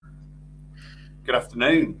Good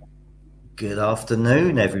afternoon. Good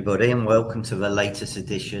afternoon, everybody, and welcome to the latest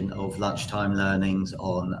edition of Lunchtime Learnings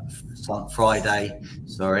on Friday.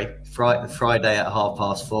 Friday at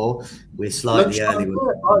 4:30. We're slightly early.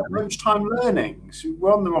 Lunchtime learnings.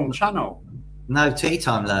 We're on the wrong channel. No, tea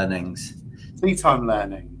time learnings. Tea time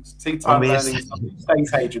learnings. Tea time learnings. Estate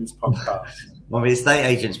Agents podcast. Well, the Estate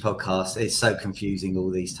Agents podcast is so confusing all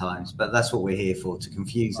these times, but that's what we're here for, to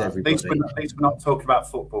confuse everybody. At least we're not talking about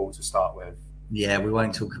football to start with. Yeah, we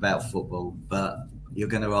won't talk about football, but you're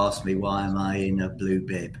going to ask me, why am I in a blue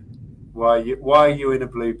bib? Why are you in a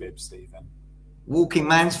blue bib, Stephen? Walking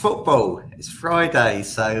Man's Football. It's Friday,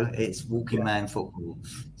 so it's Walking Man Football.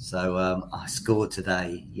 So I scored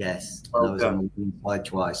today, yes. Well, I was on the inside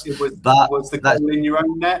twice. Was the goal in your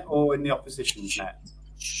own net or in the opposition's net?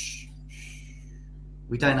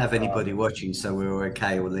 We don't have anybody watching, so we're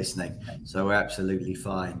okay, or listening. So we're absolutely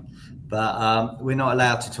fine. But we're not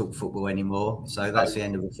allowed to talk football anymore. So that's the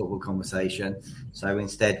end of the football conversation. So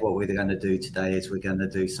instead, what we're going to do today is we're going to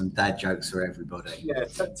do some dad jokes for everybody. Yeah,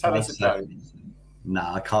 tell us a joke. No,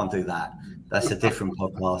 I can't do that. That's a different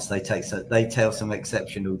podcast. They tell some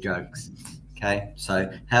exceptional jokes. Okay,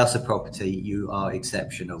 so House of Property, you are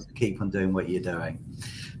exceptional. Keep on doing what you're doing.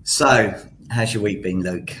 So, how's your week been,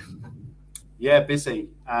 Luke? Yeah, busy.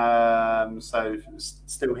 So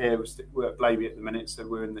still here. We're at Blaby at the minute, so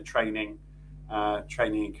we're in the training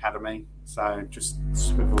academy. So just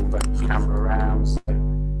swivel the camera around. So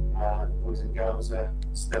boys and girls are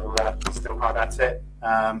still hard at it.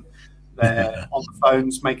 They're on the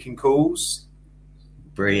phones making calls.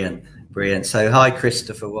 Brilliant. So hi,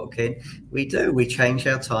 Christopher Watkin. We change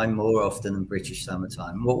our time more often than British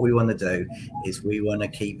summertime. What we want to do is we want to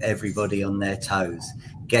keep everybody on their toes,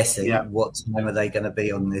 guessing what time are they going to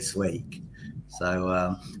be on this week.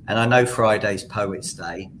 So, and I know Friday's Poets'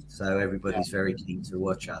 Day, so everybody's very keen to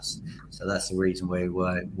watch us. So that's the reason why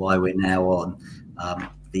we're now on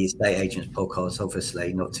the Estate Agents podcast,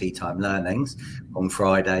 obviously not Tea Time Learnings, on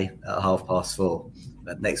Friday at 4:30.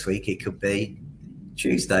 But next week it could be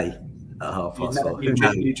Tuesday at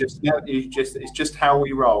 4:30. It's just how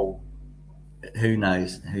we roll. Who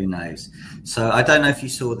knows? So I don't know if you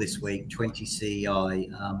saw this week, 20CI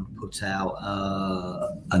put out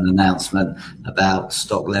an announcement about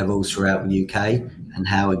stock levels throughout the UK and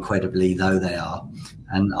how incredibly low they are.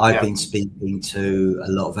 And I've been speaking to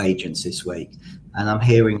a lot of agents this week, and I'm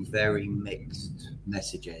hearing very mixed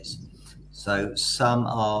messages. So some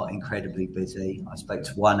are incredibly busy. I spoke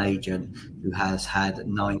to one agent who has had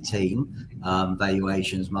 19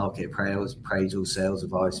 valuations, market appraisal, sales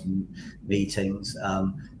advice meetings,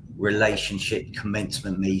 relationship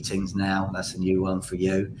commencement meetings now. That's a new one for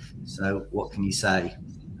you. So what can you say?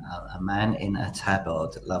 A man in a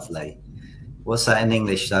tabard. Lovely. What's that in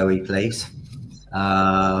English, Zoe, please?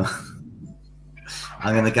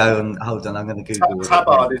 I'm going to go and hold on. I'm going to Google.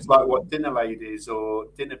 Tabard is like what dinner ladies or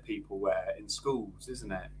dinner people wear in schools,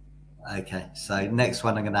 isn't it? Okay. So next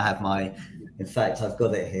one, I'm going to have in fact, I've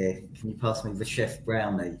got it here. Can you pass me the chef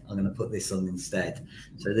brownie? I'm going to put this on instead.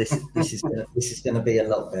 So this is going to be a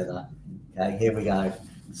lot better. Okay. Here we go.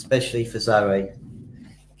 Especially for Zoe.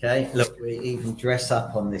 Okay. Look, we even dress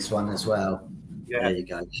up on this one as well. Yeah. There you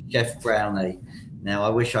go. Chef brownie. Now, I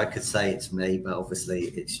wish I could say it's me, but obviously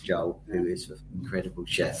it's Joel, who is an incredible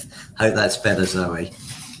chef. Hope that's better, Zoe.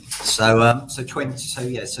 So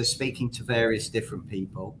speaking to various different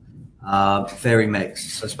people, very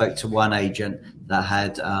mixed. So I spoke to one agent that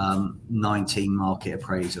had 19 market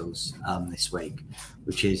appraisals this week,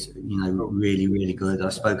 which is, really, really good.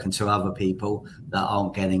 I've spoken to other people that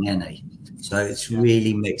aren't getting any. So it's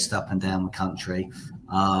really mixed up and down the country.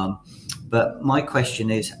 But my question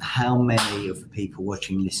is, how many of the people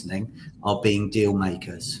watching, listening, are being deal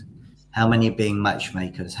makers? How many are being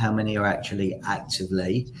matchmakers? How many are actually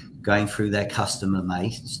actively going through their customer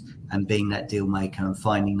base and being that deal maker and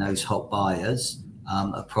finding those hot buyers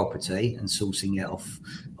of property and sourcing it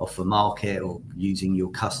off the market or using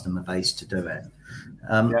your customer base to do it?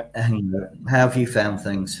 And, how have you found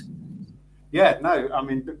things? Yeah, no, I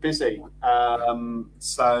mean, busy.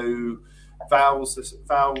 So Val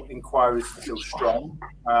inquiries are still strong.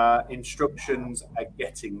 Instructions are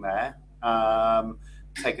getting there,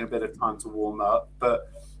 taking a bit of time to warm up, but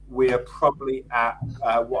we are probably at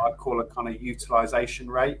what I call a kind of utilization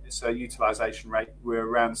rate. So utilization rate, we're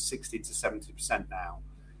around 60 to 70% now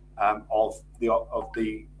of the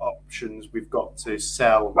options we've got to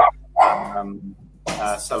sell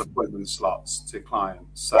appointment slots to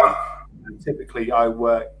clients. So typically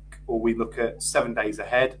we look at 7 days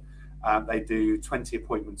ahead. They do 20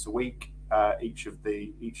 appointments a week, each of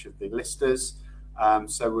the listers.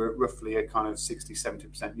 So we're at roughly a kind of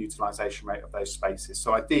 60-70% utilisation rate of those spaces.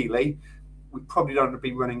 So ideally, we probably don't want to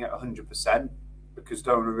be running at 100% because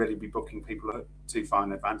don't want to really be booking people too far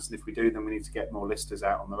in advance. And if we do, then we need to get more listers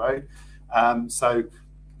out on the road. So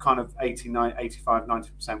kind of 85,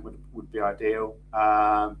 90% would be ideal.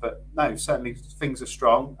 But no, certainly things are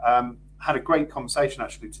strong. Had a great conversation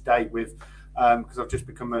actually today with, because I've just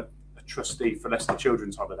become a trustee for Leicester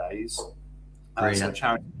Children's Holidays. So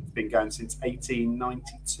charity has been going since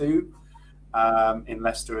 1892 in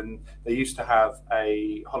Leicester, and they used to have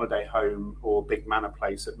a holiday home or big manor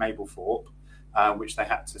place at Mablethorpe, which they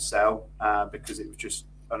had to sell because it was just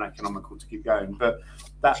uneconomical to keep going. But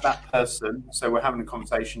that person, so we're having a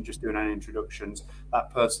conversation, just doing our introductions. That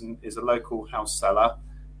person is a local house seller.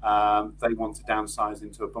 They want to downsize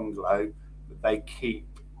into a bungalow, but they keep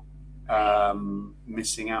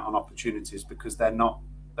missing out on opportunities because they're not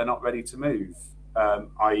ready to move,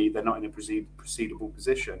 i.e. they're not in a proceedable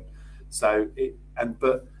position. So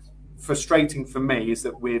but frustrating for me is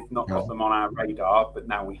that we've not got them on our radar, but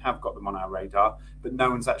now we have got them on our radar, but no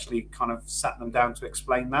one's actually kind of sat them down to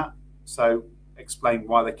explain that. So explain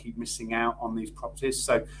why they keep missing out on these properties.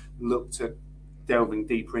 So look to delving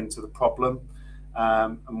deeper into the problem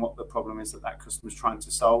and what the problem is that customer's trying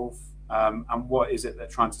to solve, and what is it they're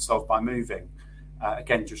trying to solve by moving.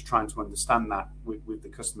 Again, just trying to understand that with the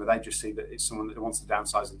customer. They just see that it's someone that wants to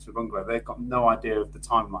downsize into a bungalow. They've got no idea of the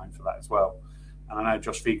timeline for that as well. And I know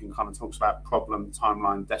Josh Vegan kind of talks about problem,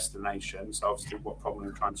 timeline, destination. So obviously what problem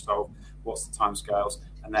they're trying to solve, what's the timescales,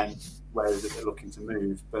 and then where is it they're looking to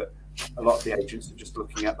move. But a lot of the agents are just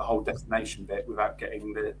looking at the whole destination bit without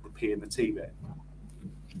getting the P and the T bit.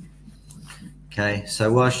 Okay,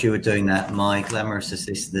 so whilst you were doing that, my glamorous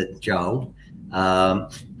assistant, Joel,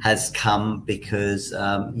 has come because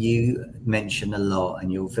you mention a lot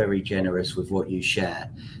and you're very generous with what you share.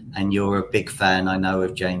 And you're a big fan, I know,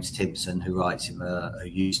 of James Timpson, who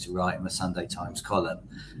used to write him a Sunday Times column.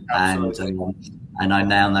 And I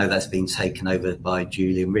now know that's been taken over by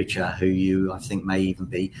Julian Richer, who I think may even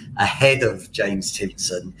be ahead of James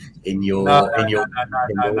Timpson in your. No. You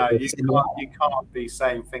can't be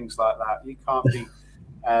saying things like that. You can't be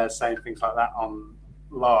saying things like that on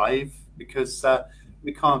live because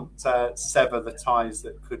we can't sever the ties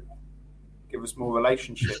that could give us more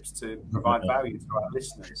relationships to provide value to our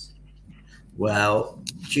listeners. Well,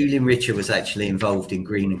 Julian Richer was actually involved in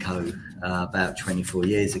Green & Co. About 24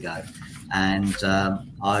 years ago. And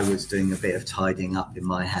I was doing a bit of tidying up in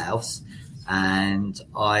my house. And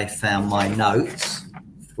I found my notes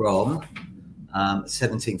from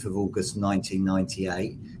 17th of August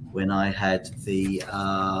 1998, when I had the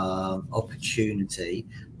opportunity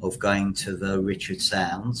of going to the Richard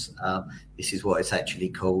Sounds. This is what it's actually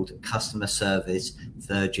called, Customer Service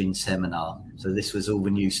Virgin Seminar. So this was all the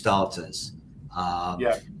new starters.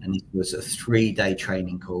 And it was a 3-day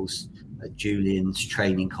training course at Julian's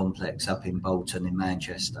training complex up in Bolton in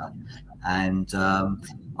Manchester. And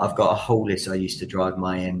I've got a whole list. I used to drive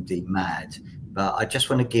my MD mad. But I just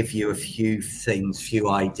want to give you a few few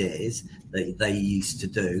ideas that they used to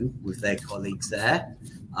do with their colleagues there.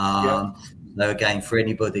 So again, for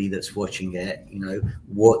anybody that's watching it,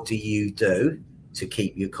 what do you do to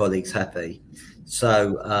keep your colleagues happy?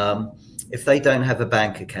 So if they don't have a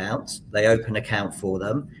bank account, they open an account for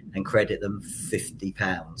them and credit them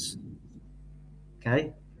 £50.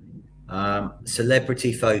 Okay.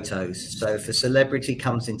 Celebrity photos. So if a celebrity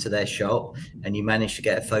comes into their shop and you manage to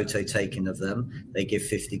get a photo taken of them, they give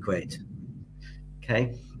 50 quid.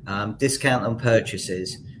 Okay. Discount on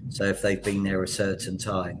purchases. So if they've been there a certain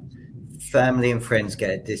time. Family and friends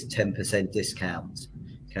get a 10% discount.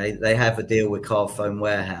 Okay. They have a deal with Car Phone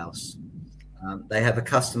Warehouse. They have a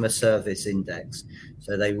customer service index.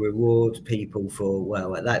 So they reward people for,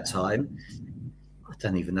 at that time, I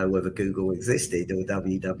don't even know whether Google existed or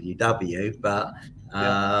www, but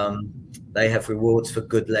they have rewards for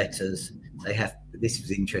good letters. This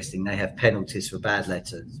was interesting, they have penalties for bad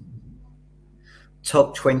letters.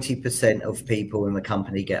 Top 20% of people in the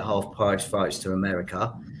company get half price flights to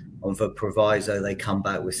America. On the proviso, they come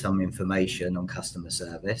back with some information on customer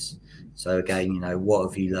service. So again, what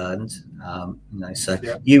have you learned?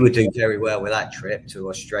 You would do very well with that trip to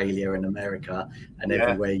Australia and America and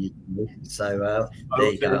everywhere you go. So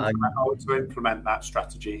there you go. I want to implement that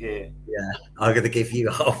strategy here. Yeah, I'm going to give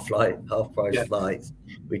you half price flights,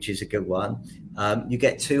 which is a good one. You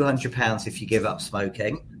get £200 if you give up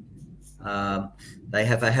smoking. They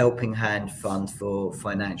have a helping hand fund for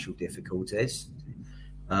financial difficulties.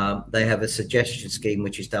 They have a suggestion scheme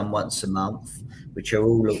which is done once a month, which are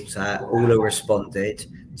all looked at, all are responded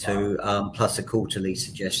to, plus a quarterly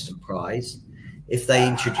suggestion prize. If they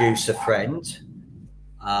introduce a friend,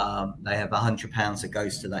 They have £100 that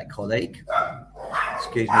goes to that colleague.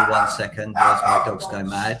 Excuse me 1 second, whilst my dogs go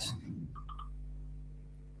mad.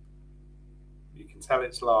 You can tell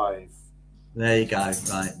it's live. There you go.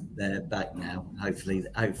 Right, they're back now. Hopefully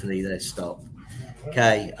they're stopped.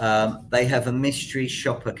 Okay, they have a mystery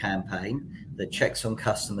shopper campaign that checks on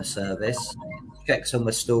customer service, checks on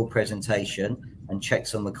the store presentation, and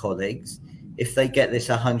checks on the colleagues. If they get this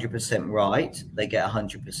 100% right, they get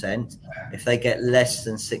 100%. If they get less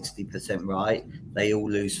than 60% right, they all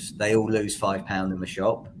lose £5 in the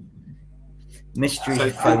shop.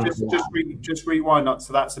 Mystery phone. Just rewind that.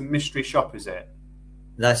 So that's a mystery shop, is it?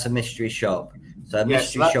 That's a mystery shop. So a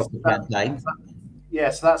mystery shopper campaign. Yeah,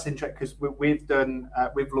 so that's interesting because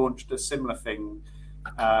we've launched a similar thing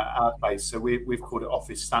at our place. So we've called it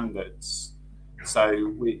Office Standards.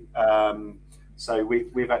 So we've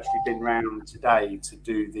actually been round today to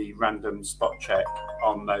do the random spot check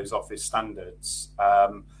on those Office Standards,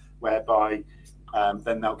 whereby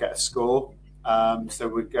then they'll get a score. So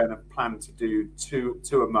we're going to plan to do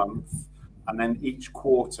two a month, and then each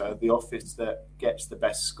quarter the office that gets the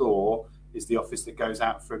best score is the office that goes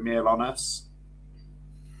out for a meal on us.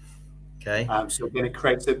 Okay. So we're going to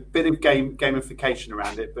create a bit of gamification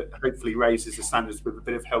around it, but hopefully raises the standards with a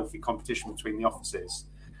bit of healthy competition between the offices.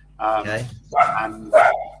 Okay. And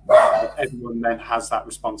everyone then has that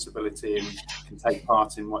responsibility and can take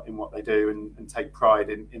part in what they do and take pride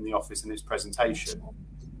in the office and its presentation.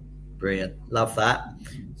 Brilliant. Love that.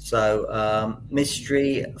 So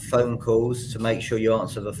mystery phone calls to make sure you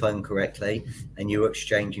answer the phone correctly and you're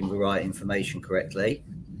exchanging the right information correctly.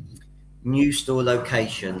 New store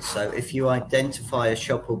locations. So if you identify a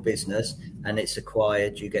shop or business and it's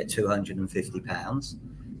acquired, you get £250.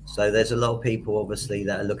 So there's a lot of people obviously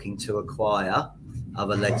that are looking to acquire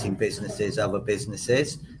other letting businesses, other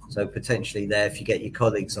businesses. So potentially there, if you get your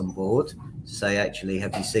colleagues on board to say, actually,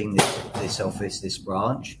 have you seen this office, this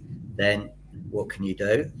branch? Then what can you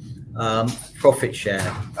do? Profit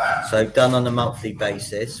share. So done on a monthly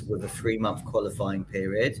basis with a 3-month qualifying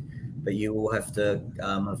period, but you will have to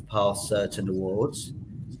have passed certain awards.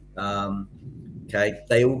 Okay,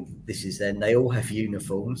 they all have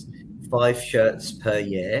uniforms, 5 shirts per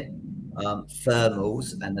year,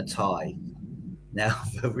 thermals and a tie. Now,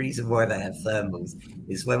 the reason why they have thermals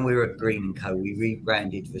is when we were at Green & Co, we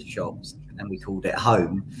rebranded the shops and we called it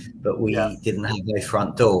Home, but we didn't have a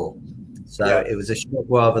front door. So it was a shop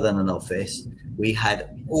rather than an office. We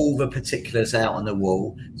had all the particulars out on the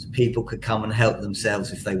wall so people could come and help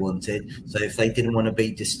themselves if they wanted. So if they didn't want to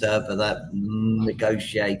be disturbed by that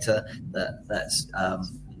negotiator, that's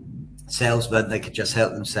salesman, they could just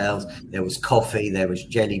help themselves. There was coffee, there was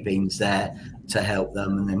jelly beans there to help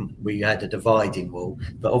them, and then we had a dividing wall.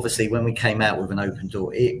 But obviously when we came out with an open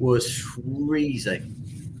door, it was freezing.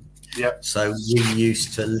 So we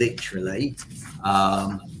used to literally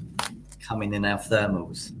come in our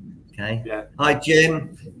thermals. Okay. Hi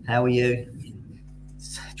Jim, how are you?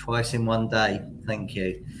 Twice in one day, thank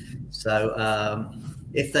you. So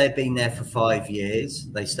if they've been there for 5 years,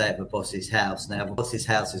 they stay at the boss's house. Now, the boss's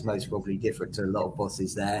house is most probably different to a lot of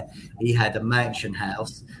bosses there. He had a mansion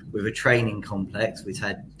house with a training complex, which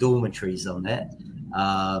had dormitories on it,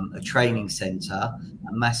 a training centre,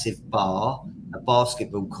 a massive bar, a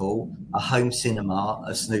basketball court, a home cinema,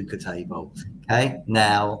 a snooker table. Okay,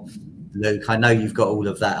 now, Luke, I know you've got all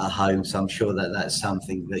of that at home, so I'm sure that that's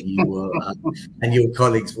something that you will and your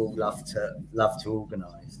colleagues will love to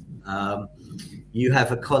organise. You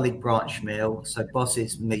have a colleague branch meal, so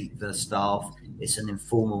bosses meet the staff. It's an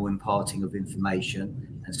informal imparting of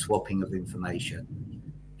information and swapping of information.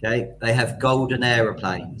 Okay, they have golden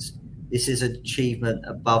aeroplanes. This is an achievement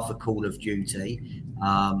above the call of duty.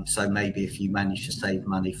 So maybe if you manage to save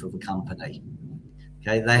money for the company.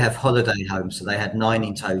 Okay, they have holiday homes, so they had 9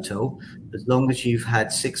 in total. As long as you've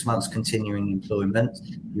had 6 months continuing employment,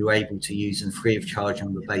 you're able to use them free of charge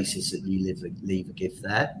on the basis that you leave a gift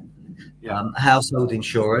there. Household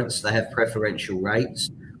insurance, they have preferential rates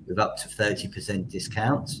with up to 30%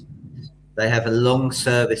 discounts. They have a long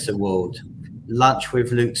service award. Lunch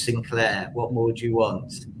with Luke Sinclair. What more do you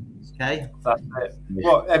want? Okay. That's it.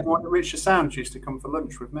 Well, everyone at Richard Sounds used to come for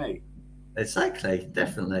lunch with me. Exactly,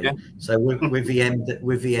 definitely. So with the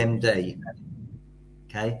MD.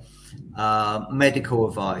 Okay. Medical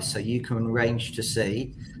advice. So you can arrange to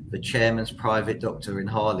see the chairman's private doctor in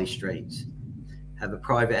Harley Street. Have a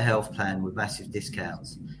private health plan with massive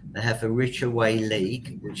discounts. They have a Richer Way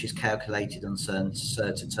League, which is calculated on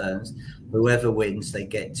certain terms. Whoever wins, they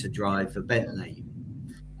get to drive a Bentley.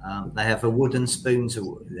 They have a wooden spoons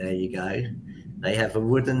award. There you go. They have a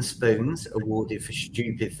wooden spoons awarded for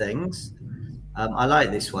stupid things. I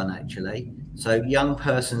like this one, actually. So young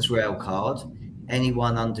person's rail card,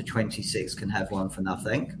 anyone under 26 can have one for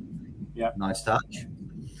nothing. Yeah. Nice touch.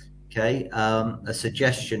 Okay. A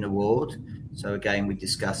suggestion award. So again, we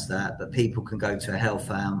discussed that, but people can go to a health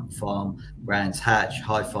farm, Brands Hatch,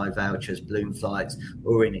 Hi-Fi vouchers, Bloom Flights,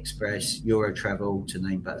 Orient Express, Euro Travel, to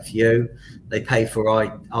name but a few. They pay for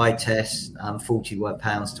eye tests,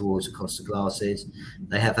 £41 towards the cost of glasses.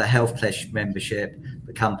 They have a Health Pledge membership.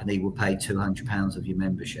 The company will pay £200 of your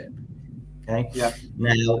membership. Okay. Yeah.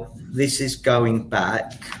 Now, this is going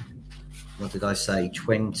back, what did I say,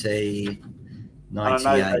 2098.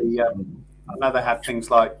 I know they had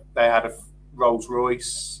things like they had a Rolls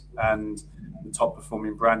Royce, and the top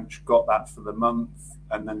performing branch got that for the month,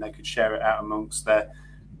 and then they could share it out amongst their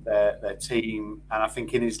team. And I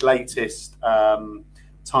think in his latest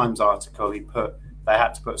Times article, they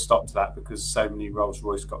had to put a stop to that because so many Rolls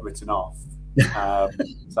Royce got written off. So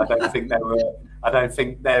I don't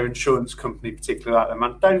think their insurance company particularly like them.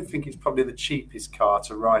 I don't think it's probably the cheapest car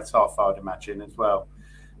to write off, I'd imagine, as well.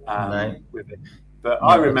 No. With it. But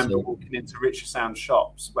I remember walking into Richer Sound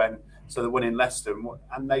shops the one in Leicester,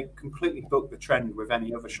 and they completely booked the trend with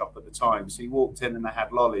any other shop at the time. So you walked in and they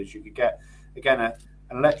had lollies. You could get, again, an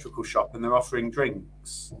electrical shop, and they're offering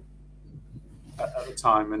drinks at the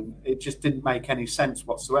time. And it just didn't make any sense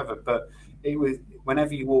whatsoever. But it was,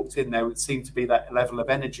 whenever you walked in, there would seem to be that level of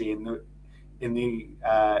energy in the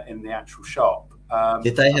actual shop.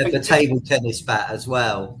 Did they have the table tennis bat as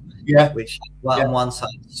well? Yeah. Which on one side,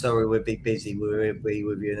 sorry, we'll be busy. We'll be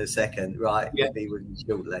with you in a second. Right. Yeah. We'll be with you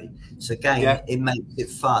shortly. So again, it makes it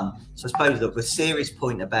fun. So I suppose the serious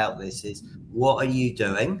point about this is, what are you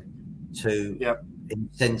doing to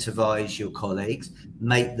incentivize your colleagues,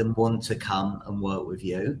 make them want to come and work with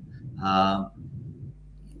you?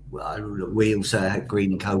 We also at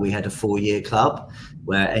Green & Co, we had a 4-year club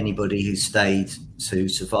where anybody who stayed to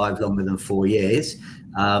survive longer than 4 years,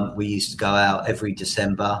 we used to go out every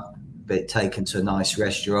December, be taken to a nice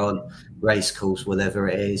restaurant, race course, whatever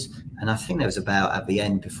it is. And I think there was about, at the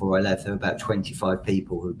end before I left, there were about 25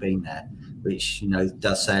 people who'd been there, which,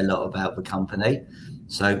 does say a lot about the company.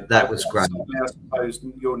 So that was great. I suppose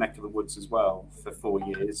your neck of the woods as well for 4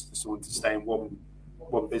 years, for someone to stay in one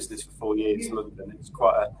business for 4 years in London. It's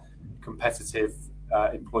quite a competitive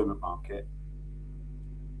employment market.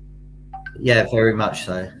 Yeah, very much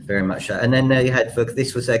so. Very much so. And then they had,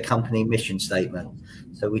 this was their company mission statement.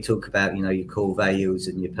 So we talk about, your core values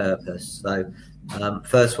and your purpose. So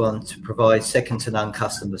first one, to provide second to none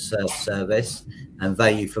customer service and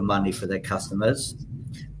value for money for their customers.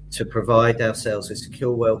 To provide ourselves with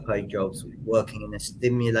secure, well-paid jobs, working in a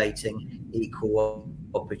stimulating, equal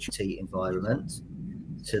opportunity environment.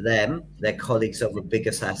 To them, their colleagues are the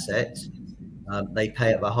biggest asset. They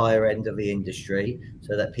pay at the higher end of the industry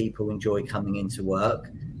so that people enjoy coming into work.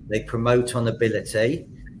 They promote on ability.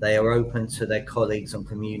 They are open to their colleagues on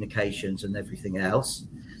communications and everything else.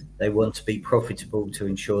 They want to be profitable to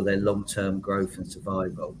ensure their long-term growth and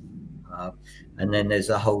survival. And then there's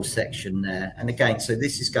a whole section there. And again, so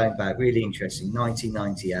this is going back, really interesting,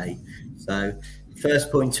 1998. So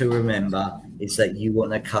first point to remember is that you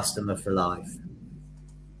want a customer for life.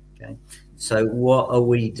 Okay. So what are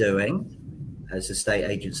we doing as estate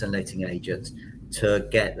agents and letting agents to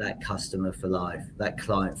get that customer for life, that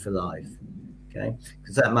client for life? Okay.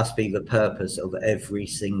 Because that must be the purpose of every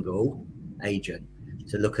single agent,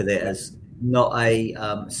 to look at it as not a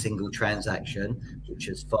single transaction, which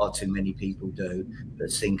as far too many people do,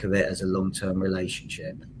 but think of it as a long-term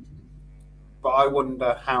relationship. But I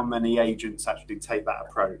wonder how many agents actually take that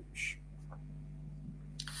approach.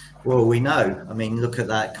 Well, we know. I mean, look at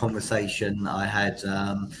that conversation I had.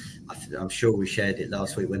 I'm sure we shared it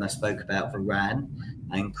last week when I spoke about the RAN,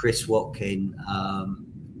 and Chris Watkin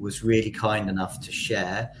was really kind enough to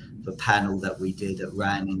share the panel that we did at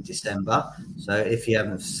RAN in December. So if you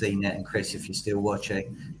haven't seen it, and Chris, if you're still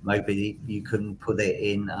watching, maybe you can put it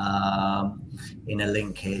in a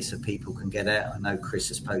link here so people can get it. I know Chris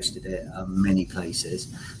has posted it many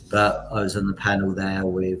places, but I was on the panel there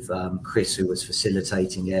with Chris, who was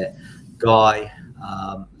facilitating it, Guy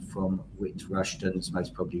from Whit Rushton's,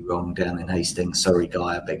 most probably wrong, down in Hastings. Sorry,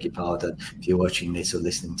 Guy, I beg your pardon if you're watching this or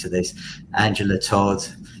listening to this. Angela Todd,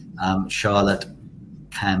 Charlotte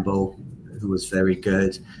Campbell, who was very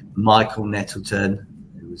good, Michael Nettleton,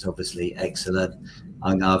 who was obviously excellent.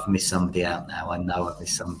 I know I've missed somebody out now. I know I've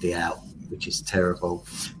missed somebody out, which is terrible.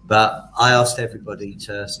 But I asked everybody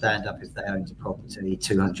to stand up if they owned a property.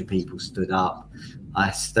 200 people stood up.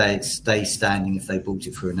 I stay standing if they bought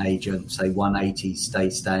it through an agent. Say 180 stay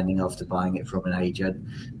standing after buying it from an agent.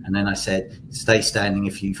 And then I said, stay standing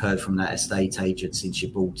if you've heard from that estate agent since you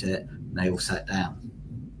bought it. And they all sat down.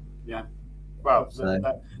 Yeah. Well,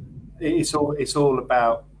 So it's all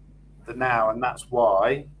about the now, and that's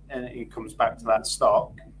why, and it comes back to that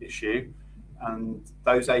stock issue. And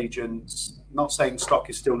those agents, not saying stock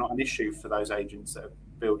is still not an issue for those agents that are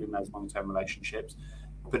building those long-term relationships,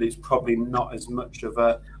 but it's probably not as much of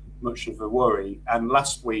a worry. And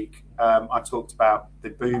last week, I talked about the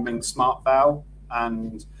booming smart valve,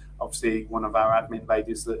 and obviously one of our admin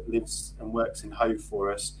ladies that lives and works in Hove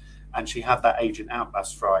for us, and she had that agent out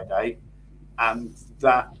last Friday, and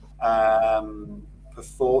that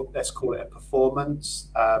let's call it a performance.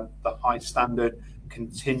 The high standard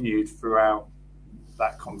continued throughout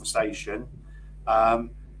that conversation.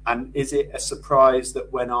 And is it a surprise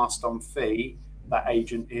that when asked on fee, that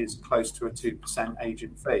agent is close to a 2%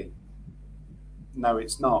 agent fee? No,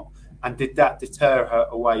 it's not. And did that deter her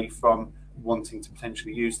away from wanting to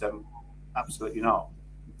potentially use them? Absolutely not,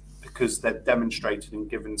 because they've demonstrated and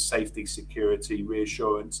given safety, security,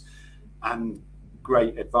 reassurance, and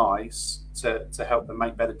great advice to help them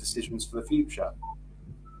make better decisions for the future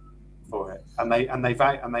for it, and they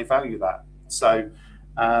value that. So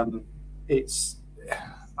I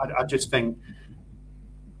just think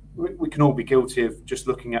we can all be guilty of just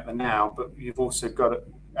looking at the now, but you've also got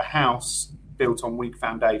a house built on weak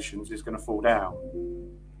foundations is going to fall down.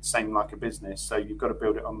 Same like a business, so you've got to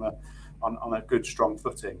build it on a good strong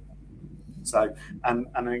footing. So, and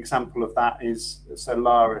an example of that is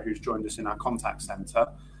Lara, who's joined us in our contact centre.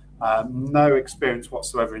 No experience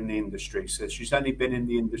whatsoever in the industry. So she's only been in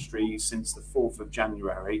the industry since the 4th of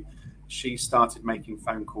January. She started making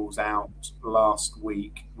phone calls out last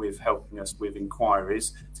week with helping us with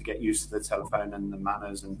inquiries to get used to the telephone and the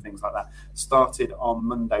manners and things like that. Started on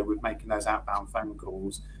Monday with making those outbound phone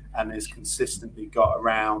calls, and has consistently got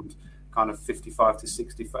around kind of 55 to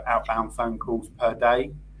 60 outbound phone calls per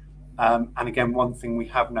day. And again, one thing we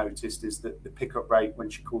have noticed is that the pickup rate when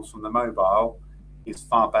she calls from the mobile is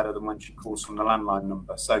far better than when she calls from the landline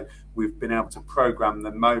number. So we've been able to program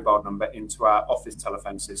the mobile number into our office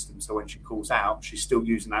telephone system. So when she calls out, she's still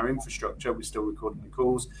using our infrastructure. We're still recording the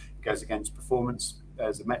calls. It goes against performance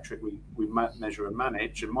as a metric we measure and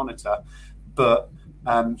manage and monitor. But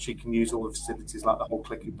she can use all the facilities like the whole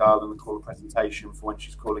click and dial and the caller presentation for when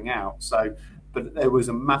she's calling out. So, but there was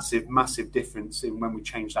a massive, massive difference in when we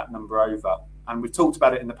changed that number over. And we've talked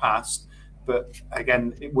about it in the past, but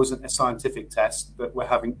again, it wasn't a scientific test, but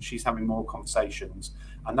she's having more conversations.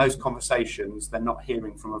 And those conversations, they're not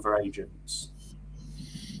hearing from other agents.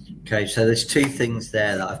 Okay, so there's two things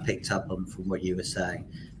there that I've picked up on from what you were saying.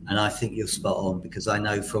 And I think you're spot on, because I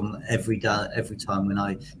know from every time when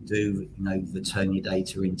I do, turn your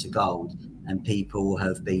data into gold, and people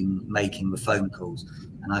have been making the phone calls,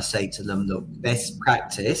 and I say to them, look, best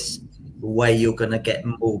practice, the way you're going to get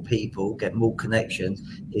more people, get more connections,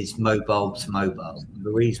 is mobile to mobile.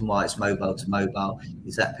 The reason why it's mobile to mobile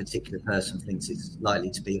is that particular person thinks it's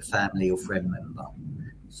likely to be a family or friend member.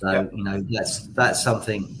 So, that's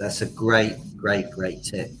something, that's a great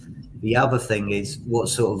tip. The other thing is, what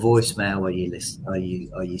sort of voicemail are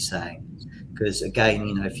you saying? Because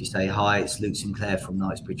again, if you say, hi, it's Luke Sinclair from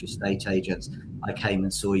Knightsbridge Estate Agents. I came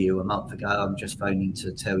and saw you a month ago. I'm just phoning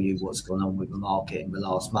to tell you what's gone on with the market in the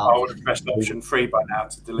last month. I would have pressed option 3 by now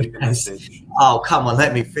to delete the message. Oh, come on,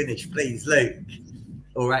 let me finish, please, Luke.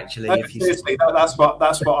 Or actually, no, seriously, that's what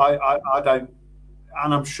I don't,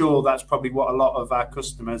 and I'm sure that's probably what a lot of our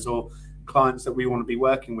customers or clients that we want to be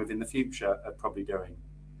working with in the future are probably doing.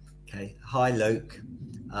 Okay. Hi, Luke.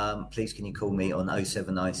 Please can you call me on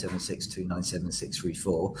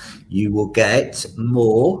 07976297634. You will get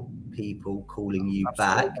more people calling you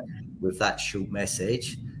back with that short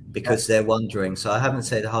message, because they're wondering. So I haven't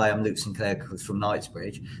said, hi, I'm Luke Sinclair from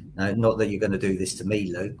Knightsbridge. No, not that you're going to do this to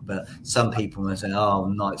me, Luke, but some people will say, oh,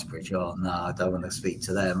 Knightsbridge. Oh, no, I don't want to speak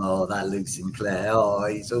to them. Oh, that Luke Sinclair. Oh,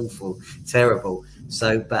 he's awful, terrible.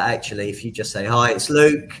 So, but actually, if you just say, hi, it's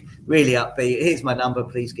Luke, really upbeat, here's my number,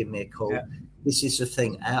 please give me a call. Yeah. This is the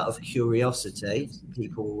thing, out of curiosity,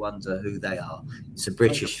 people will wonder who they are. It's a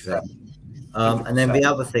British thing. And then the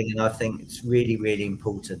other thing, and I think it's really, really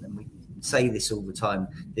important, and we say this all the time,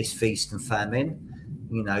 this feast and famine.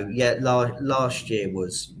 Last year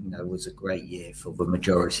was a great year for the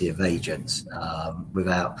majority of agents,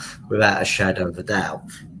 without a shadow of a doubt.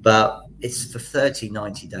 But it's the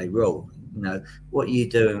 90-day rule. What you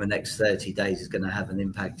do in the next 30 days is going to have an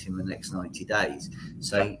impact in the next 90 days.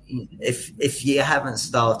 So if you haven't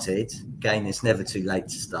started, again, it's never too late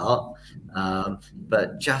to start.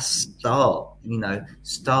 But just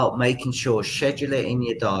start making sure, schedule it in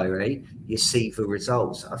your diary, you see the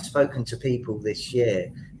results. I've spoken to people this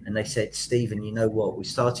year and they said, Stephen, you know what? We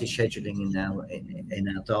started scheduling in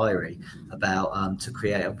our diary about to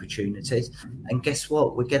create opportunities, and guess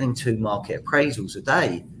what? We're getting 2 market appraisals a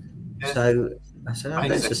day. Yeah. So I said, oh,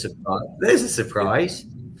 there's a surprise. There's a surprise.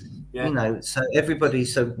 Yeah. You know, so everybody,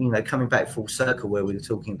 coming back full circle where we were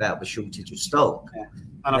talking about the shortage of stock. Yeah.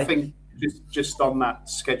 And I think just on that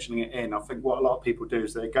scheduling it in, I think what a lot of people do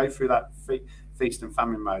is they go through that feast and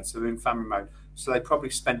famine mode. So they're in famine mode. So they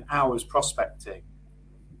probably spend hours prospecting,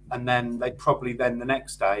 and then they probably the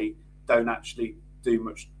next day don't actually do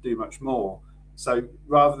much more. So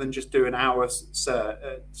rather than just do an hour,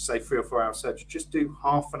 say 3 or 4 hour search, just do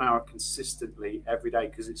half an hour consistently every day,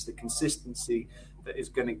 because it's the consistency that is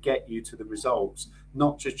going to get you to the results,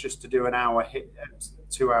 not just to do an hour, hit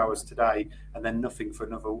 2 hours today and then nothing for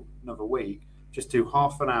another week. Just do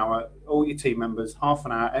half an hour, all your team members, half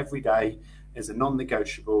an hour every day is a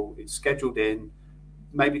non-negotiable. It's scheduled in.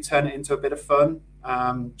 Maybe turn it into a bit of fun,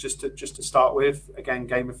 just to start with. Again,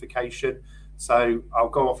 gamification. So I'll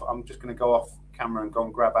go off. I'm just going to go off camera and go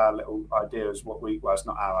and grab our little ideas. Well, it's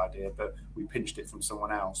not our idea, but we pinched it from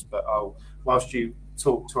someone else. But whilst you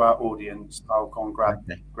talk to our audience, I'll go and grab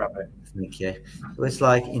it. Thank you. Well, it's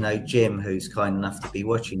like, Jim, who's kind enough to be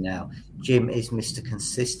watching now. Jim is Mr.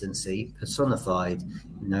 Consistency personified.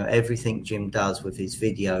 Everything Jim does with his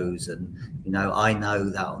videos, and I know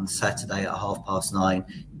that on Saturday at 9:30,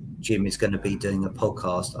 Jim is going to be doing a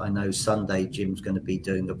podcast. I know Sunday Jim's going to be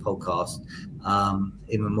doing a podcast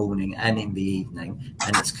in the morning and in the evening,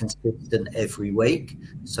 and it's consistent every week.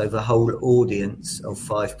 So the whole audience of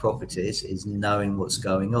 5 Properties is knowing what's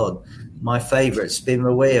going on. My favourite, Spin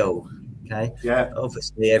the Wheel. Okay. Yeah.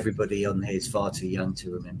 Obviously, everybody on here is far too young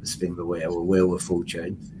to remember Spin the Wheel or Wheel of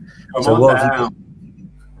Fortune. Come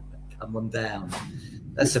on down.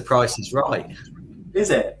 That's The Price is Right.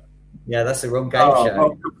 Is it? Yeah, that's the wrong game show.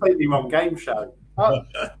 Well, completely wrong game show. No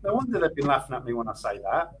wonder they've been laughing at me when I say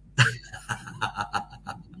that.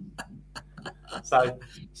 So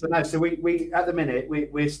we at the minute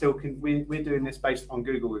we're still we're doing this based on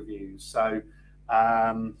Google reviews. So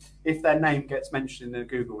if their name gets mentioned in a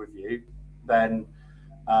Google review, then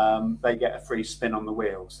they get a free spin on the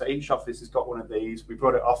wheel. So each office has got one of these. We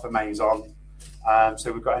brought it off Amazon.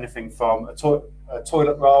 So we've got anything from a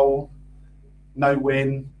toilet roll, no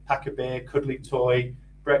win, pack of beer, cuddly toy,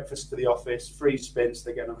 breakfast to the office, free spins,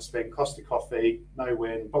 they get another spin, cost of coffee, no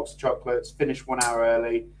win, box of chocolates, finish 1 hour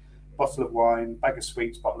early, bottle of wine, bag of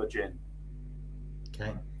sweets, bottle of gin.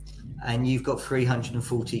 Okay. And you've got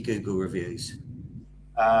 340 Google reviews.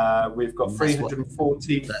 We've got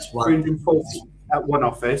 340 at one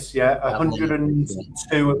office,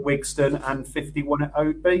 102 at Wigston and 51 at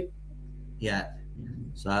Oadby. Yeah.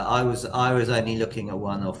 So I was only looking at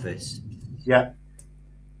one office. Yeah.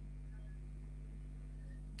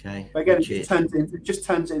 Okay. But again, it just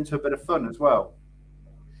turns it into a bit of fun as well.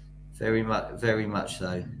 Very much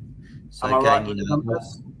so. So Am I again, right with the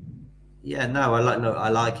numbers? Yeah, no, I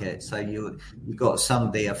like it. So you've got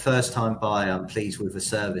somebody, a first-time buyer, I'm pleased with the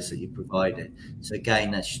service that you provided. So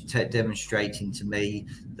again, that's demonstrating to me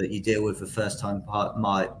that you deal with the first-time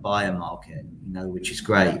buyer market, which is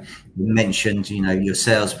great. You mentioned, your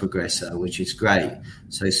sales progressor, which is great.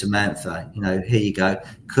 So Samantha, here you go.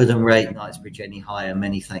 Couldn't rate Knightsbridge any higher.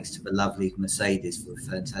 Many thanks to the lovely Mercedes for a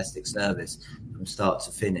fantastic service from start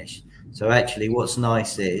to finish. So actually what's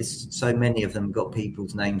nice is so many of them got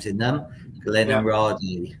people's names in them. Glenn and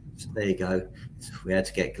Rade. So there you go. We had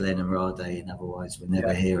to get Glenn and Rade in, otherwise we'll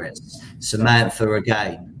never hear it. Samantha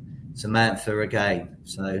again.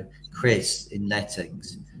 So Chris in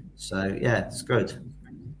lettings. So yeah, it's good.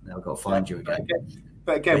 Now I've got to find you again.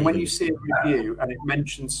 But again, when you see a review and it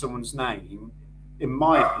mentions someone's name, in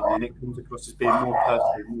my opinion, it comes across as being more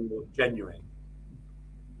personal, more genuine.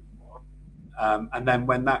 And then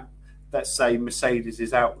when let's say Mercedes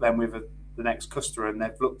is out then with the next customer and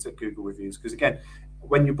they've looked at Google reviews, because again,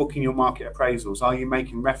 when you're booking your market appraisals, are you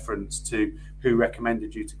making reference to who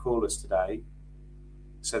recommended you to call us today?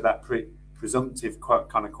 So that presumptive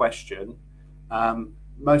kind of question.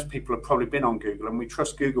 Most people have probably been on Google, and we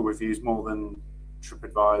trust Google reviews more than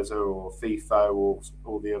TripAdvisor or FIFO or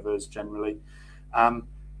all the others generally. And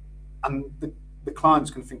the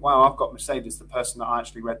client's going to think, wow, I've got Mercedes, the person that I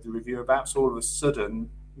actually read the review about. So all of a sudden,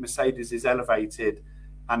 Mercedes is elevated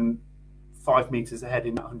and 5 meters ahead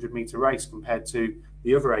in that 100-meter race compared to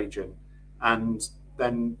the other agent. And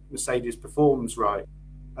then Mercedes performs right,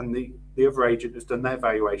 and the other agent has done their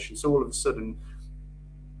valuation. So all of a sudden,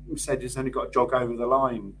 Mercedes only got to jog over the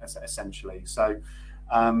line, essentially. So,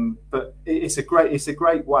 but it's a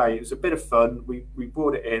great way. It was a bit of fun. We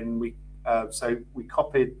brought it in. So we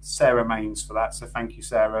copied Sarah Maines for that. So thank you,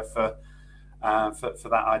 Sarah, for for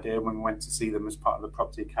that idea when we went to see them as part of the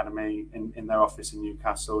Property Academy in their office in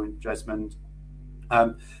Newcastle, in Dresmond.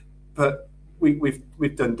 But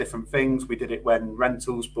we've done different things. We did it when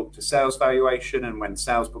rentals booked a sales valuation and when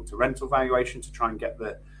sales booked a rental valuation to try and get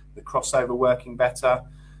the crossover working better,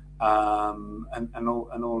 and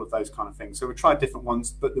all of those kind of things. So we tried different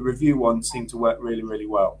ones, but the review ones seemed to work really, really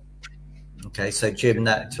well. Okay, so Jim,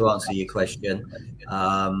 that to answer your question,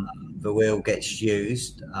 the wheel gets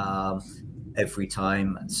used every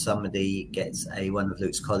time somebody one of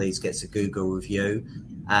Luke's colleagues gets a Google review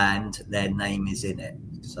and their name is in it.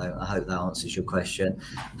 So I hope that answers your question.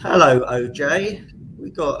 Hello, OJ.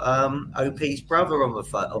 We got OP's brother on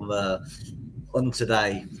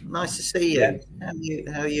today. Nice to see you.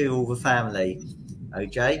 Yeah. How are you, all the family?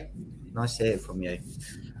 OJ, nice to hear from you.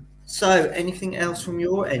 So, anything else from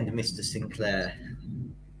your end, Mr. Sinclair?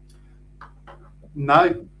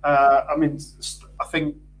 No. I mean, I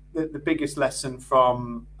think the biggest lesson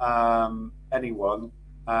from anyone,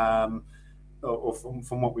 or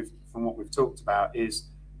from what we've talked about, is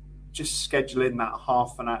just scheduling that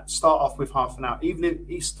half an hour. Start off with half an hour. Even if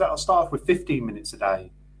you start off with 15 minutes a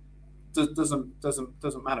day,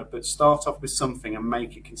 doesn't matter. But start off with something and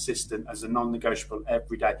make it consistent as a non-negotiable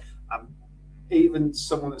every day. Even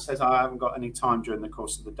someone that says, I haven't got any time during the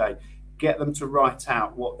course of the day, get them to write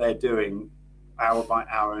out what they're doing hour by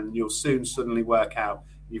hour, and you'll soon suddenly work out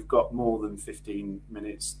you've got more than 15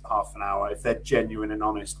 minutes, half an hour, if they're genuine and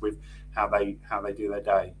honest with how they do their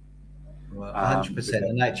day. Well, 100%.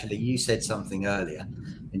 And actually, you said something earlier,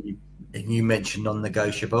 and you mentioned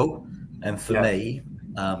non-negotiable. And for me,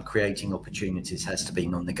 creating opportunities has to be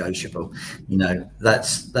non-negotiable. You know,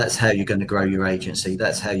 that's how you're going to grow your agency.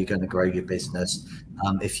 That's how you're going to grow your business.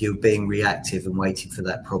 If you're being reactive and waiting for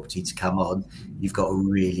that property to come on, you've got a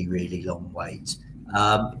really, really long wait.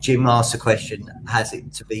 Jim asked a question: has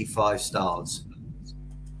it to be 5 stars?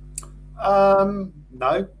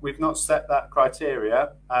 No, we've not set that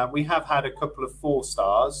criteria. We have had a couple of 4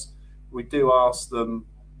 stars. We do ask them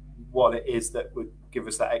what it is that would give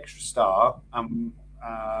us that extra star.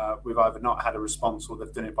 We've either not had a response or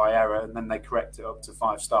they've done it by error, and then they correct it up to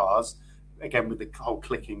 5 stars, again with the whole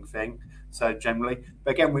clicking thing. So generally,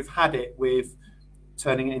 but again, we've had it with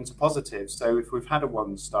turning it into positives. So if we've had a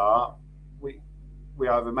 1 star, we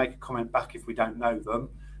either make a comment back if we don't know them,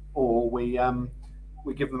 or we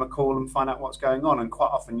give them a call and find out what's going on. And quite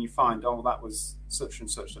often you find, oh, that was such and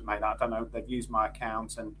such that made that. I don't know, they've used my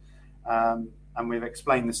account, and we've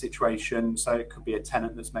explained the situation. So it could be a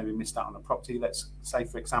tenant that's maybe missed out on a property, let's say,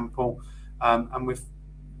 for example, and we've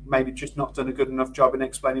maybe just not done a good enough job in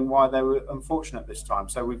explaining why they were unfortunate this time.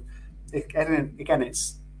 So again,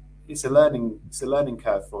 it's a learning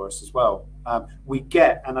curve for us as well. We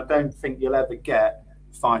get, and I don't think you'll ever get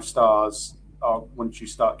 5 stars once you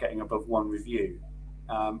start getting above 1 review.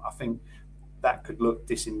 I think that could look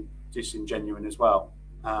disingenuine as well.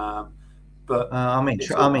 But I'm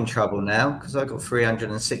in trouble now because I got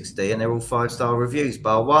 360 and they're all 5-star reviews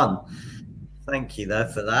bar 1. Thank you there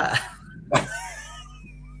for that.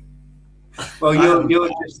 Well, you're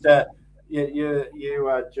just you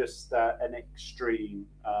are just an extreme.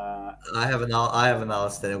 I haven't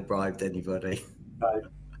asked or bribed anybody.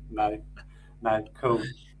 No, cool.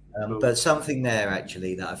 But something there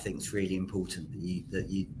actually that I think is really important that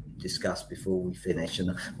you discussed before we finish,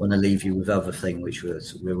 and I want to leave you with other thing, which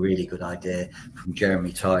was a really good idea from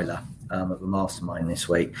Jeremy Tyler at the mastermind this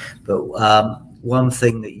week. But one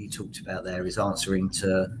thing that you talked about there is answering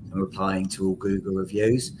to and replying to all Google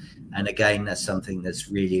reviews, and again, that's something that's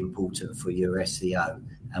really important for your SEO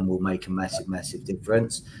and will make a massive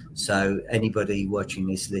difference. So anybody watching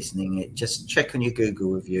this, listening, just check on your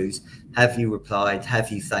Google reviews. Have you replied? Have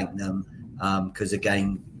you thanked them? Because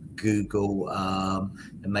again, Google,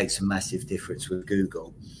 it makes a massive difference with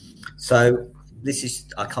Google. So this is,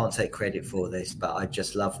 I can't take credit for this, but I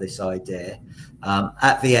just love this idea.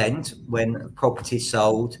 At the end, when a property's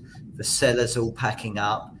sold, the seller's all packing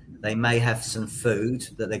up. They may have some food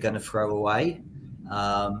that they're going to throw away.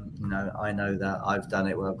 I know that I've done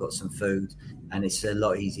it where I've got some food and it's a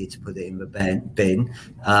lot easier to put it in the bin.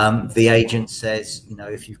 The agent says,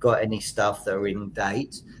 if you've got any stuff that are in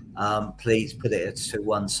date, please put it to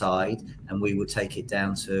one side and we will take it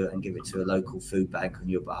down and give it to a local food bank on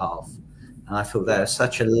your behalf. And I thought that was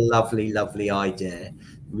such a lovely idea.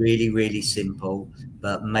 Really, really simple,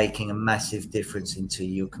 but making a massive difference into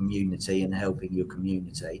your community and helping your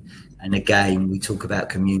community. And again, we talk about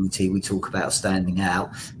community, we talk about standing out.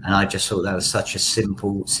 And I just thought that was such a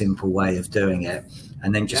simple way of doing it.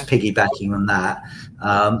 And then just piggybacking on that,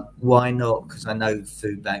 why not? Because I know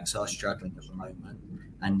food banks are struggling at the moment.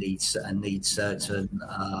 and need certain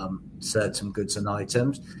goods and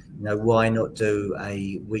items, why not do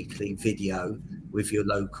a weekly video with your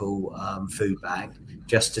local food bank,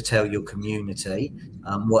 just to tell your community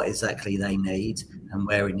what exactly they need and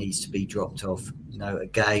where it needs to be dropped off.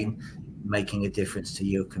 Again, making a difference to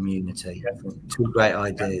your community. Two great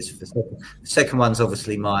ideas. The second one's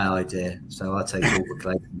obviously my idea, so I'll take all the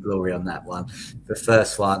claim and glory on that one. The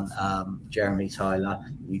first one, Jeremy Tyler,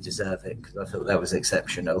 you deserve it, because I thought that was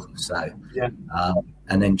exceptional. So,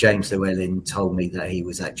 and then James Llewellyn told me that he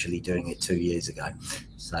was actually doing it 2 years ago,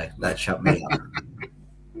 so that shut me up.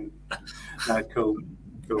 No, cool.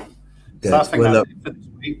 Good. So I think that's it for this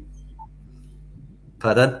week.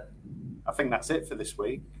 Pardon? I think that's it for this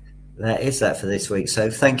week. That is that for this week. So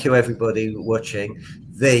thank you, everybody, watching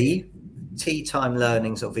the Tea Time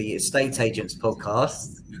Learnings of the Estate Agents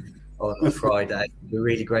podcast on a Friday. We're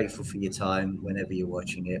really grateful for your time whenever you're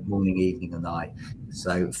watching it, morning, evening, or night.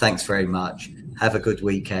 So thanks very much. Have a good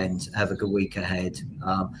weekend. Have a good week ahead.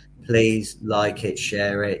 Please like it,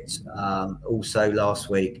 share it. Also, last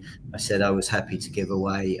week I said I was happy to give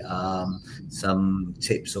away some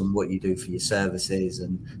tips on what you do for your services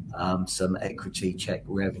and some equity check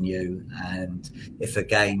revenue. And if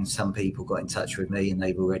again some people got in touch with me and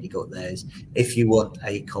they've already got theirs, if you want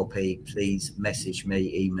a copy, please message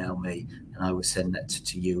me, email me, and I will send that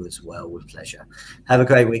to you as well with pleasure. Have a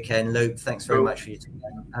great weekend, Luke. Thanks very much for your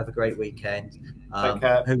time. Have a great weekend.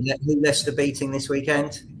 Who Leicester beating this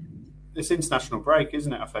weekend? It's international break,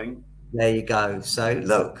 isn't it, I think? There you go. So,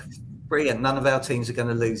 look, brilliant. None of our teams are going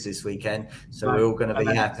to lose this weekend, so we're all going to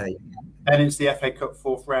be happy. And it's the FA Cup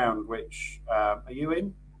fourth round, which, are you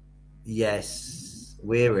in? Yes,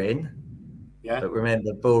 we're in. Yeah. But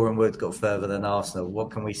remember, Boreham Wood got further than Arsenal.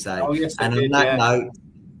 What can we say? Oh, yes, and on that note,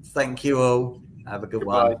 thank you all. Have a good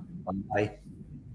one. Bye.